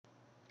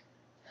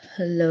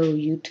Hello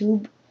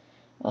YouTube,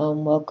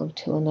 welcome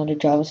to another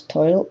Java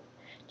tutorial.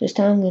 This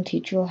time I'm going to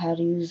teach you how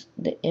to use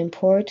the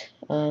import,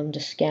 the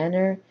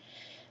scanner,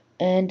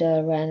 and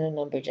a random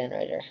number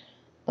generator.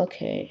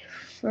 Okay,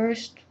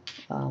 first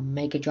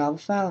make a Java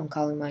file. I'm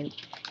calling mine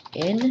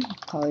in,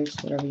 call it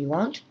whatever you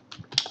want.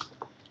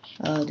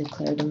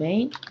 Declare the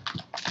main.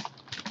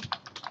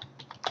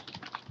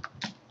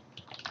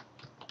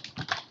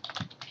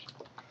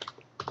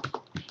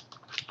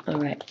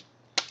 Alright,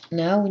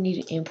 now we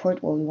need to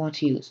import what we want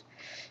to use.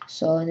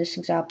 So in this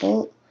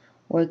example,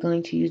 we're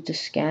going to use the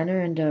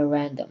scanner and the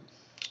random.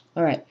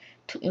 Alright,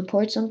 to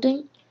import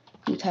something,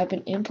 you type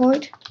in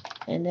import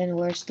and then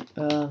where it's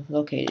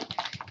located.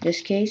 In this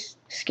case,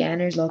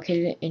 scanner is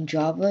located in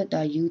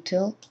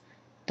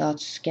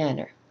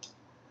java.util.scanner.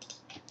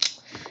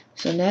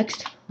 So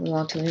next, we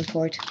want to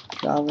import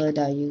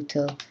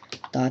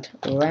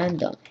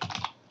java.util.random.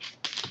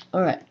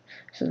 Alright,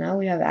 so now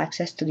we have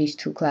access to these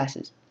two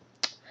classes.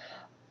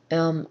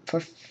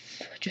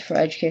 Just for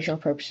educational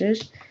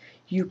purposes,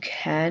 you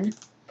can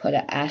put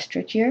an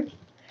asterisk here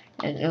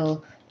and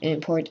it'll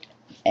import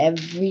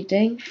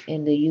everything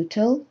in the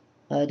util,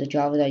 the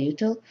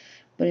java.util.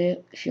 But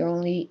if you're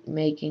only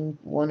making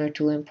 1 or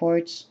 2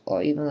 imports,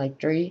 or even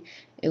like 3,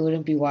 it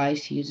wouldn't be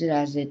wise to use it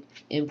as it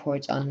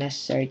imports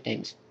unnecessary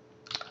things.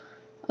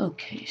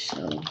 Okay,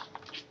 so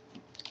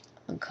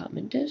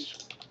uncomment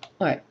this.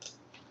 Alright,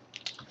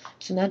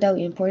 so now that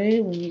we imported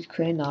it, we need to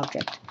create an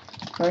object.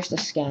 First, the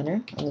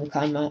scanner. I'm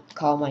going to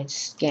call mine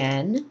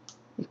scan.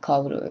 You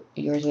call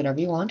yours whatever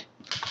you want.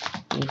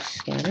 Use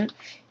scanner.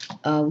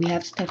 We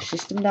have to type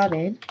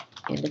system.in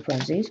in the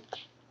parentheses.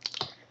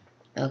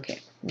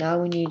 Okay, now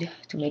we need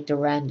to make the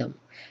random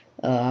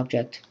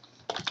object.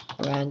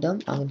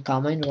 Random, I'm going to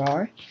call mine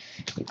rar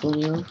equal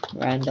new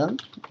random,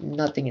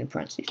 nothing in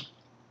parentheses.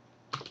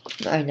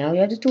 Alright, now we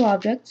have the two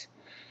objects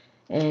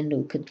and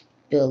we could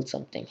build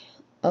something.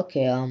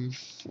 Okay,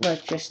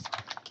 let's just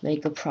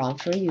make a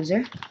prompt for a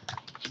user.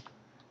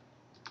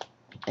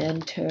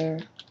 Enter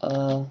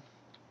a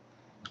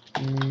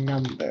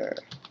number.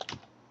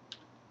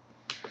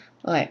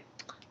 Alright,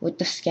 with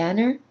the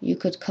scanner, you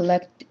could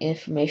collect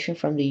information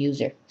from the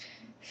user.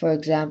 For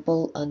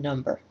example, a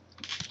number.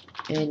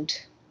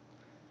 Int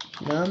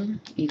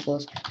num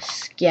equals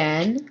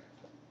scan.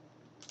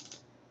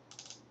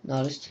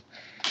 Notice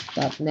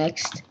dot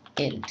next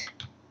int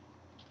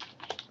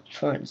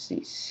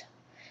parentheses.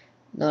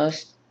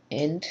 Notice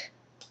int.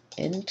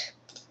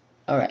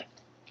 Alright.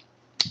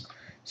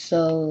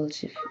 So let's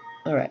see.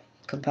 Alright,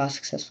 compile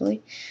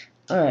successfully.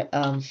 Alright,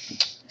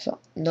 so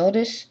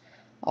notice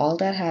all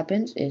that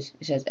happens is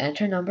it says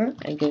enter number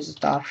and gives us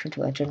the option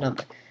to enter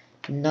number.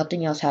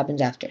 Nothing else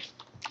happens after.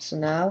 So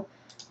now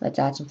let's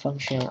add some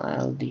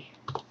functionality.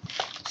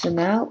 So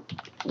now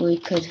we're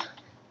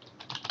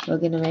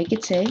gonna make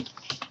it say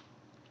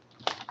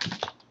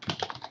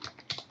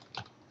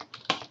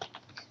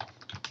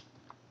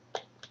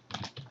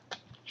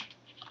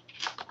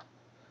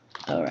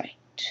alright.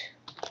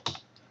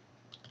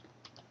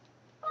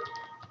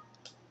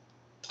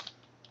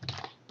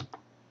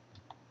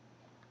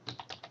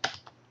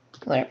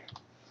 Whatever.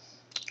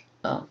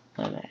 Oh,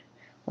 I'm at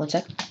 1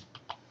 sec.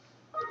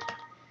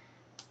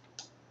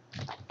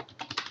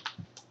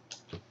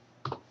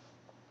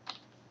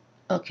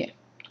 Okay.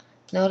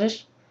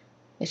 Notice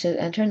it says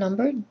enter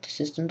number, the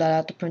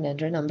system.out.print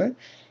enter number.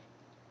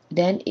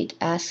 Then it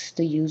asks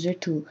the user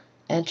to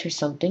enter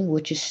something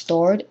which is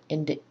stored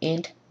in the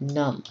int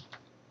num.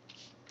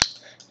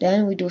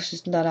 Then we do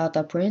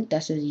system.out.print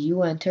that says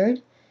you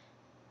entered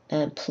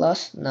and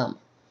plus num.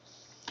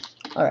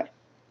 Alright.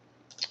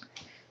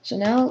 So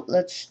now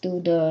let's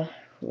do the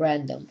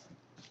random.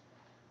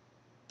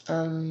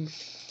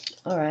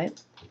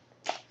 Alright.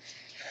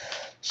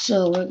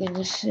 So we're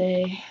gonna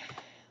say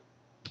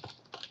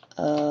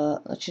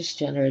let's just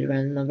generate a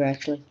random number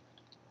actually.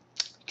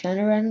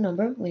 Generate a random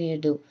number, we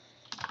need to do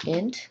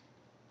int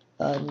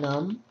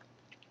num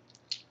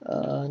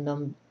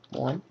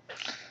 1.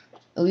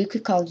 Oh, you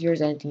could call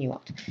yours anything you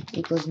want.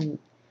 Equals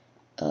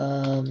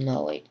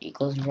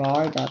equals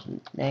rar dot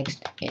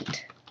next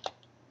int.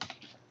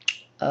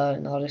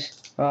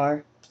 Notice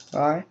rar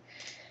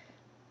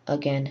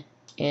again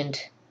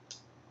int.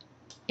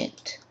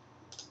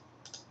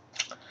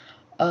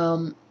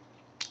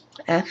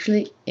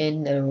 Actually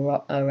in a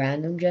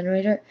random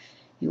generator,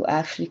 you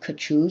actually could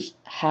choose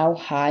how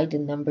high the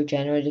number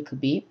generated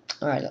could be.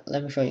 Alright,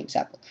 let me show you an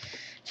example.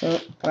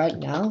 So right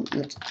now,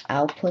 let's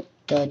output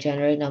the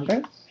generated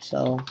number.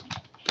 So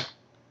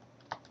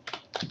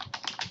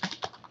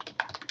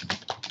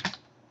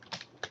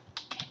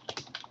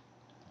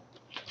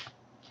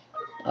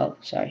oh,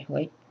 sorry,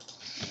 wait.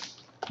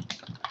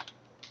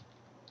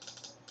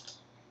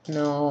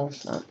 No,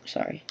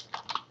 sorry.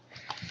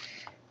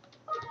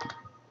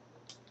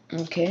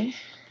 Okay.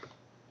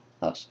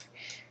 Oh, sorry.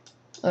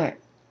 Alright.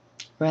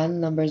 Random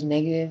number is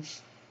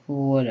negative,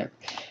 whatever.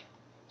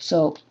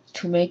 So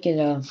to make it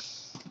a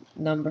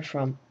number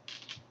from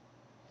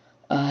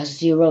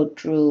 0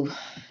 through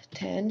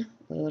 10,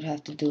 we would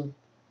have to do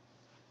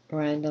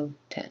random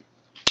 10.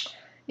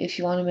 if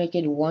you want to make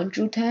it 1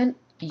 through 10,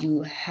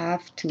 you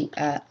have to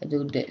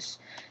do this.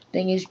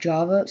 Thing is,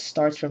 Java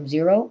starts from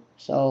 0,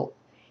 so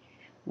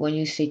when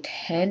you say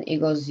 10, it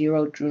goes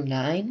 0 through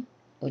 9,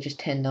 which is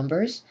 10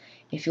 numbers.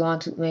 If you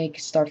want to make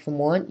it start from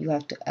 1, you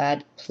have to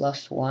add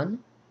 +1.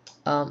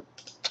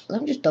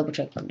 Let me just double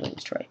check if I'm doing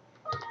this right.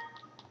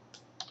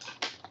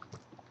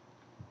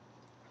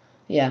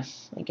 Yeah,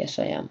 I guess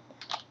I am.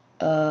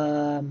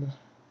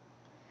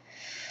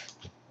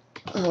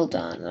 Hold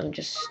on, let me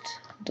just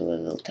do a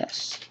little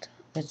test.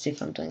 Let's see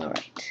if I'm doing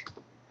alright.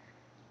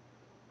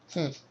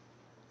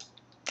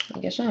 I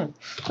guess I am.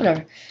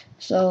 Whatever.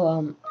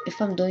 So,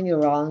 if I'm doing it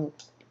wrong,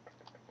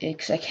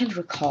 because I can't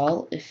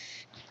recall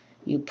if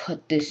you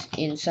put this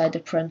inside the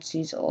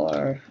parentheses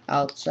or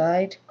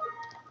outside.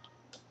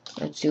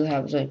 Let's see what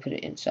happens when you put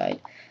it inside.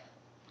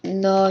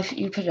 No, if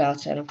you put it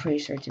outside, I'm pretty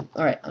certain.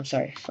 Alright, I'm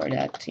sorry for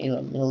that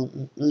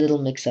little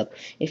mix-up.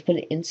 If you put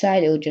it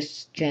inside, it will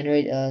just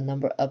generate a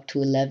number up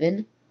to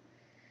 11.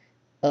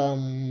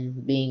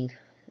 Being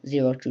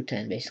 0 through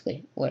 10,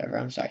 basically. Whatever,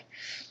 I'm sorry.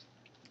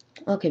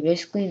 Okay,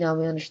 basically, now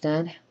we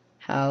understand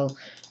how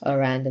a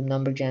random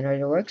number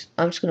generator works.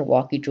 I'm just going to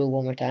walk you through it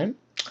one more time.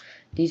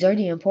 These are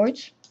the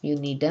imports. You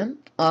need them.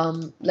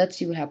 Let's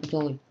see what happens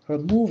when we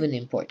remove an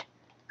import.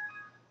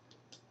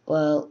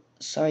 Well,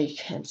 sorry you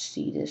can't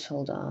see this.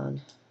 Hold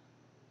on.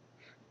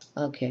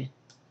 Okay.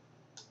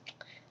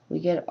 We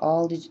get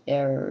all these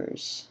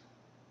errors.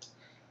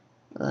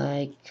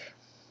 Like,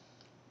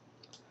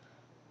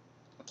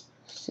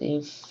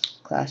 see,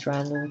 class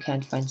random,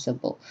 can't find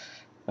symbol.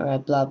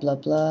 Alright, blah, blah,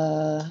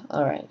 blah.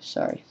 Alright,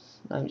 sorry.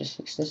 Let me just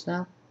fix this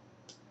now.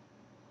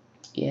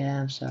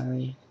 Yeah, I'm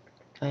sorry.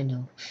 I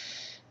know.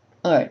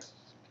 Alright.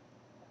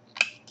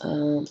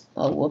 Oh,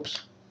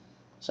 whoops.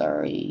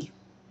 Sorry.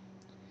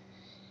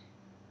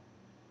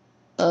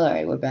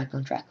 Alright, we're back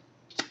on track.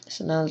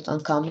 So now let's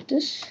uncomment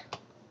this.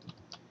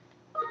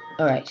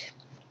 Alright.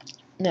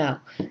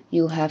 Now,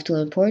 you have to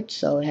import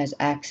so it has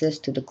access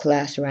to the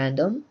class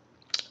random.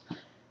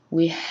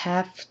 We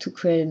have to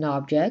create an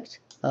object.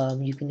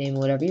 You can name it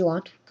whatever you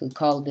want. We could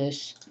call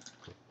this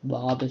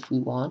Bob if we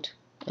want.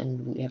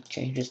 And we have to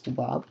change this to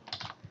Bob.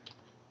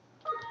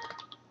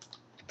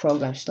 The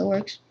program still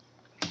works.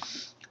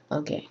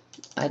 Okay,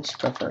 I just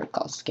prefer it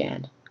called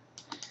scan.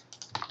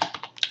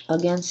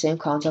 Again, same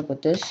concept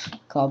with this.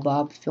 Call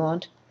Bob if you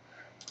want.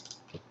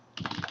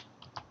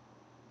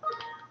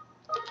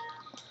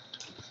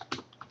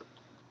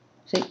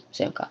 See,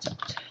 same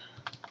concept.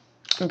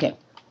 Okay.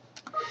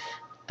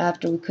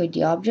 After we create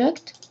the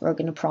object, we're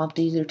going to prompt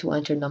the user to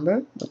enter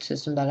number with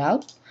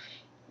system.out.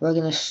 We're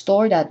going to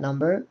store that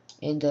number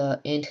in the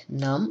int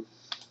num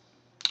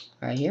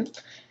right here.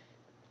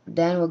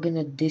 Then we're going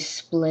to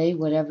display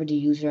whatever the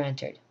user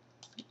entered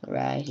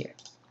right here.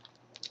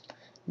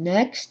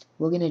 Next,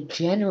 we're going to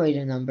generate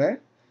a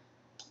number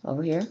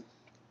over here,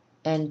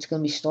 and it's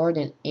going to be stored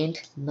in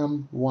int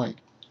num1.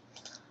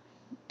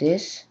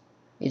 This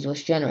is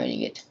what's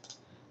generating it.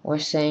 We're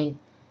saying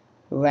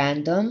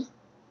random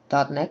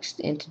dot next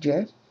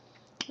integer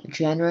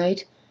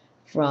generate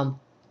from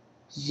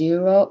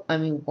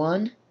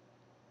 1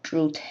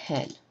 through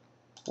 10.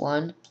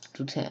 1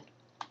 through 10.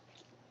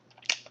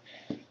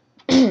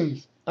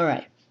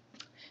 Alright,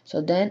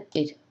 so then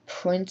it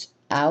prints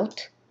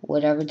out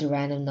whatever the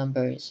random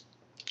number is.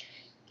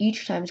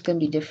 Each time it's going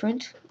to be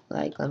different.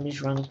 Like, let me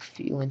just run a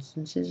few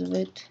instances of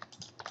it.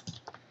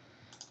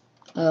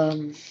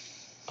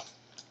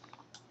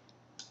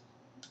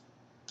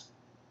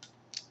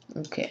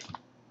 Okay.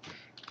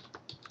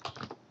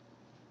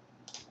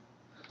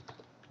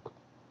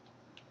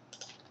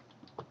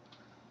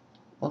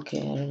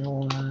 Okay, I don't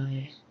know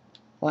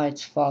why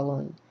it's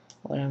following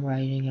what I'm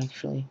writing,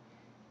 actually.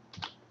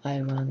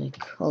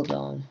 Ironic. Hold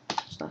on.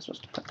 It's not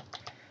supposed to happen.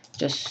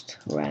 Just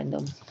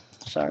random.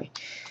 Sorry.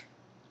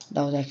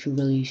 That was actually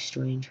really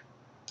strange.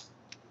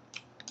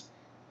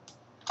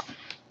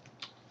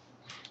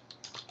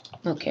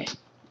 Okay.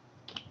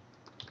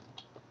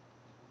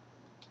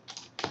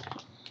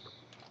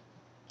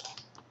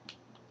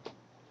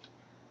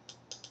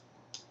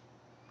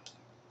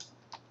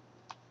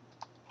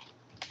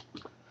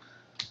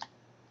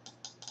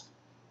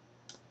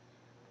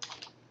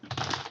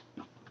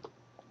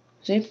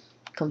 See?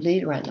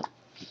 Complete random.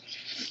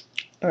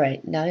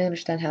 Alright, now you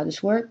understand how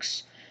this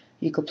works.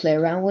 You could play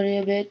around with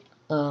it a bit.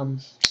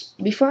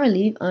 Before I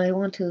leave, I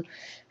want to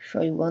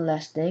show you one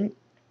last thing.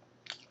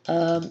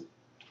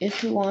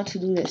 If we want to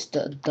do this,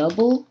 the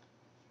double,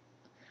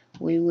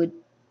 we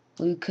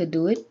could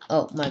do it.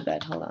 Oh, my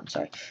bad. Hold on,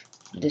 sorry.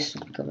 This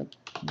would become a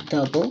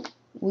double.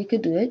 We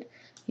could do it.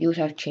 You would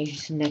have to change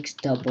it to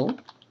next double.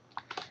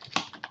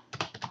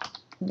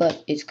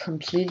 But it's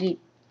completely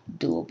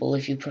doable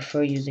if you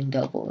prefer using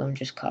double. Let me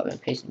just copy and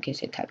paste in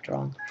case I typed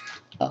wrong.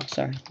 Oh,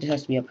 sorry. This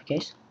has to be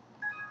uppercase.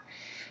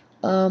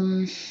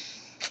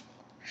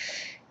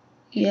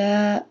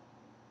 Yeah.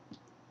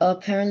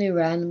 Apparently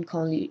random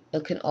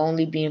can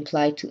only be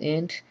implied to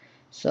int.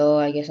 So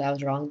I guess I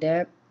was wrong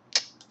there.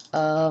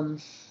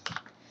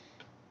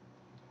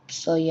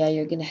 So yeah,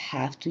 you're gonna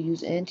have to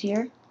use int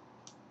here.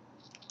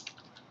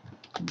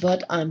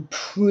 but I'm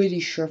pretty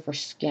sure for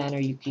scanner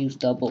you can use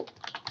double.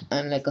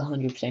 I'm like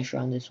 100% sure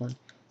on this one.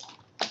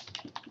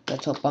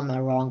 Let's hope I'm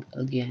not wrong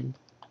again.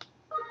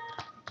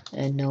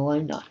 And no,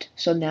 I'm not.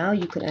 So now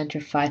you could enter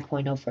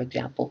 5.0, for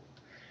example.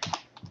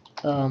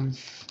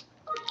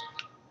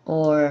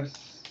 Or,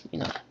 you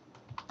know,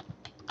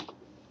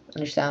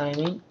 understand what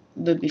I mean?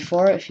 But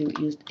before, if you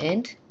used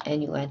int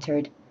and you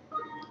entered,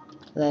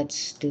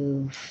 let's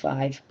do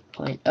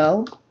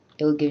 5.0,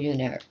 it will give you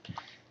an error.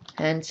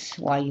 Hence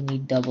why you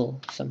need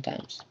double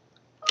sometimes.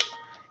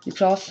 You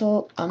could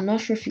also, I'm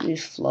not sure if you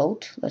use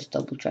float. Let's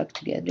double check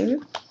together.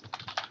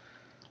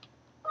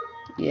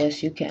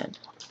 Yes, you can.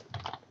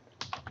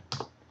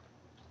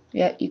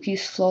 Yeah, you can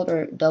use float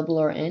or double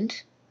or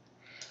int.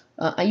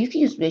 You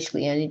can use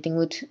basically anything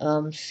with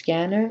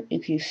scanner. You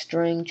can use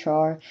string,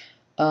 char.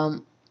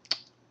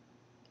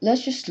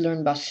 Let's just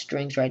learn about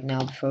strings right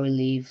now before we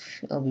leave.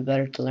 It'll be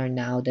better to learn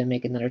now than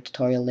make another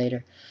tutorial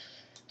later.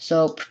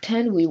 So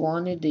pretend we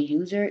wanted the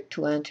user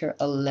to enter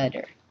a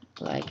letter,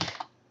 like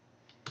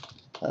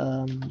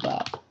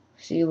Bob.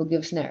 See, it will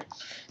give us an error.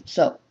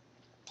 So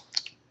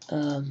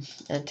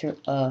enter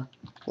a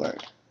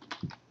word.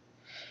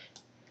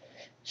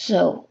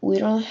 So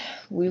we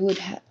would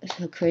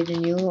create a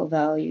new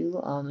value,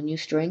 a new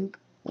string.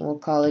 We'll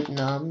call it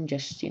num,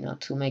 just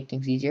to make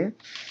things easier.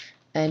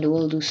 And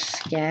we'll do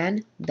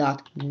scan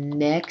dot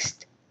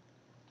next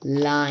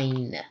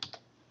line.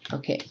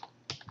 Okay.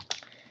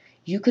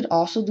 You could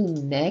also do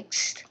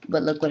next,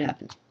 but look what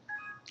happened.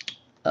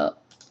 Oh,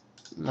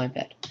 my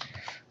bad.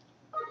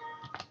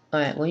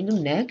 Alright, when you do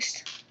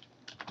next,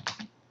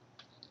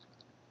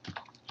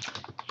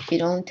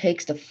 it only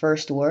takes the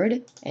first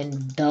word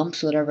and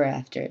dumps whatever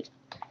after it.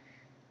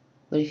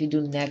 But if you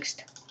do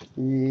next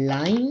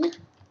line,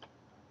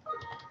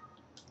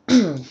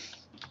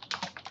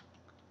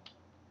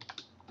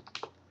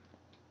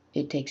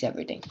 it takes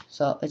everything.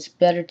 So it's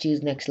better to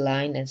use next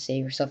line and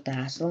save yourself the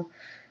hassle.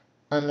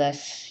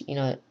 Unless,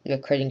 you're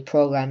creating a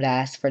program that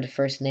asks for the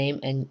first name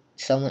and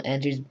someone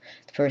enters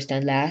the first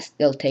and last,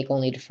 they'll take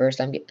only the first.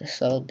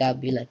 So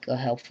that'd be like a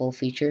helpful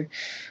feature.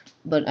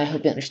 But I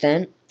hope you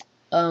understand.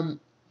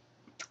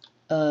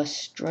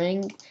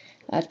 String,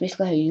 that's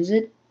basically how you use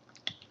it.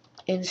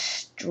 In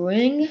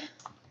string,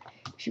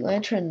 if you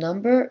enter a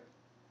number,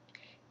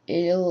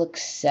 it'll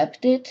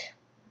accept it.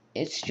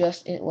 It's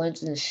just when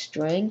it's in a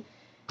string.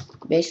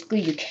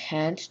 Basically, you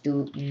can't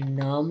do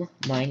num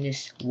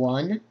minus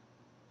 1.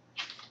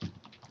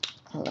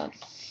 Hold on.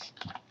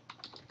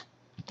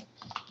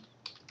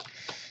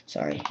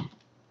 Sorry.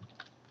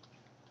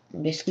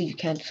 Basically, you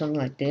can't do something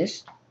like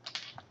this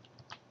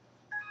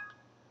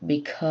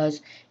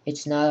because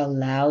it's not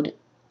allowed.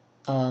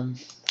 I'm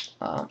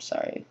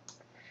sorry.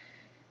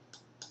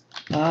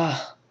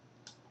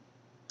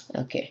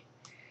 Okay.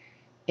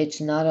 It's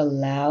not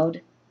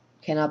allowed.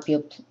 Cannot be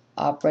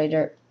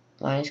operator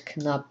minus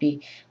cannot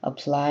be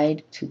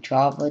applied to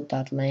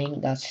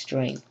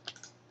java.lang.string.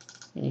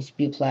 It needs to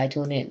be applied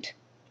to an int.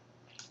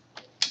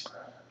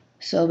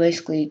 So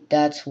basically,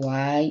 that's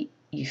why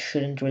you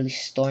shouldn't really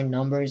store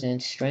numbers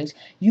and strings.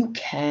 You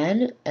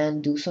can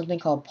and do something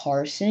called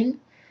parsing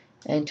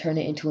and turn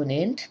it into an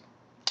int,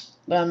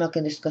 but I'm not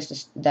going to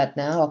discuss that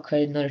now. I'll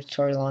create another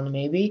tutorial on it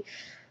maybe.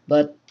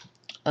 But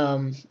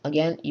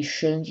again, you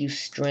shouldn't use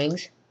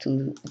strings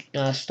to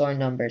store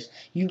numbers.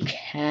 You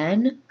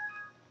can,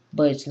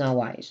 but it's not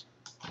wise.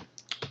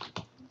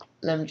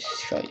 Let me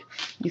just show you.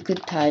 You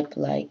could type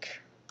like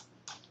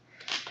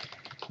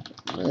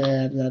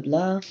blah blah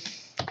blah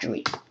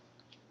 3.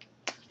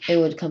 It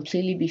would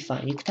completely be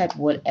fine. You could type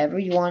whatever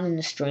you want in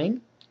the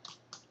string,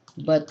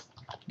 but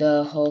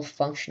the whole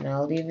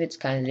functionality of it's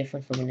kind of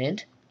different from an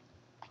int.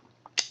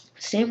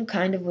 Same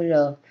kind of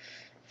with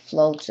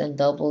floats and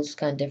doubles,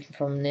 kind of different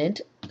from an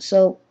int.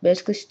 So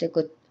basically stick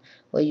with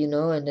what you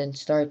know and then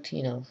start,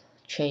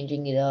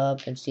 changing it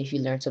up and see if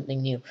you learn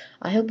something new.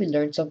 I hope you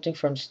learned something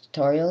from this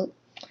tutorial.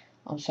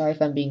 I'm sorry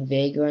if I'm being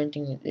vague or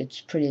anything. It's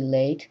pretty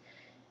late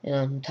and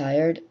I'm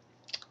tired.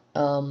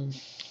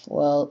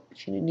 Well,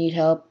 if you need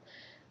help,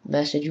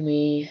 message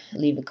me,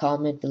 leave a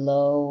comment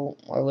below,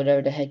 or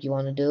whatever the heck you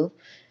want to do,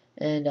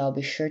 and I'll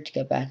be sure to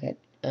get back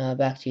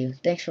to you.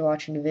 Thanks for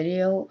watching the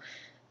video,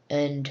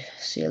 and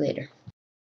see you later.